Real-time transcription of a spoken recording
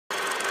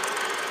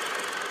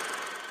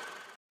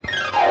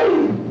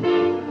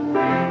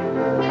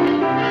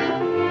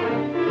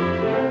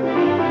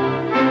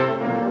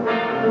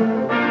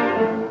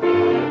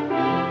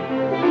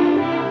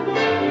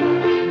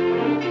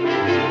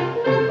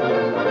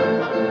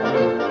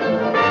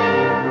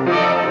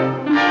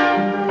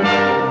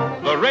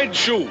Red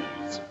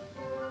Shoes.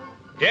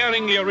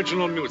 Daringly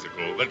original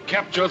musical that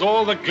captures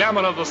all the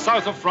glamour of the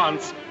south of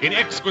France in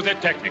exquisite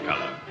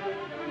technicolor.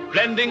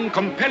 Blending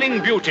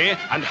compelling beauty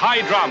and high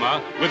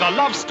drama with a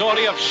love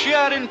story of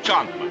sheer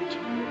enchantment.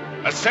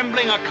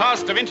 Assembling a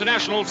cast of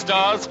international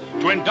stars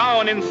to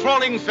endow an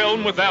enthralling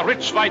film with their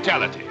rich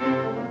vitality.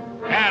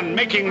 And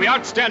making the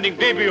outstanding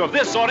debut of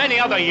this or any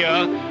other year,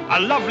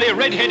 a lovely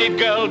red-headed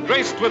girl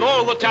graced with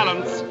all the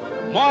talents,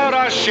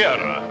 Moira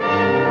Shearer.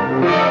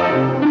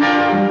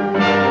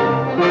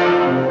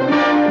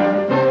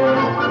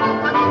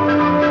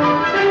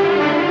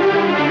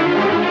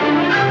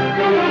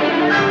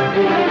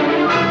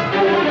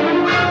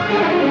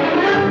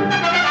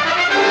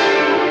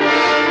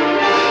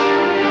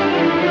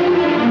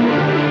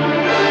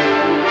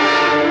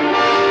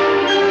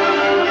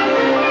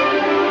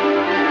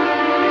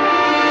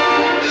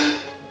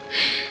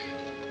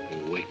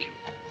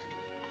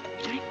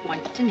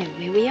 To know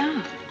where we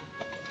are.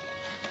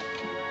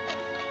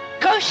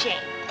 Gaucher!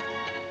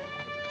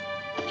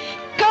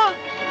 Go!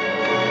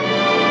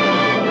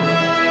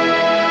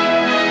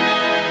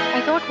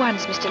 I thought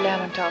once, Mr.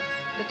 Lermontov,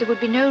 that there would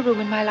be no room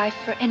in my life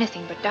for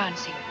anything but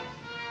dancing.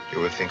 You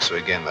will think so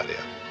again, my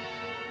dear.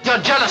 You're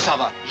jealous of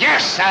her.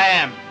 Yes, I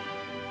am.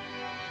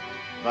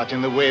 But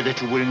in the way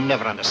that you will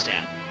never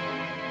understand.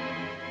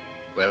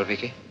 Well,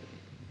 Vicky?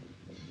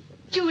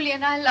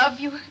 Julian, I love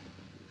you.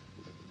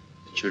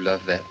 But you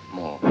love that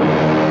more.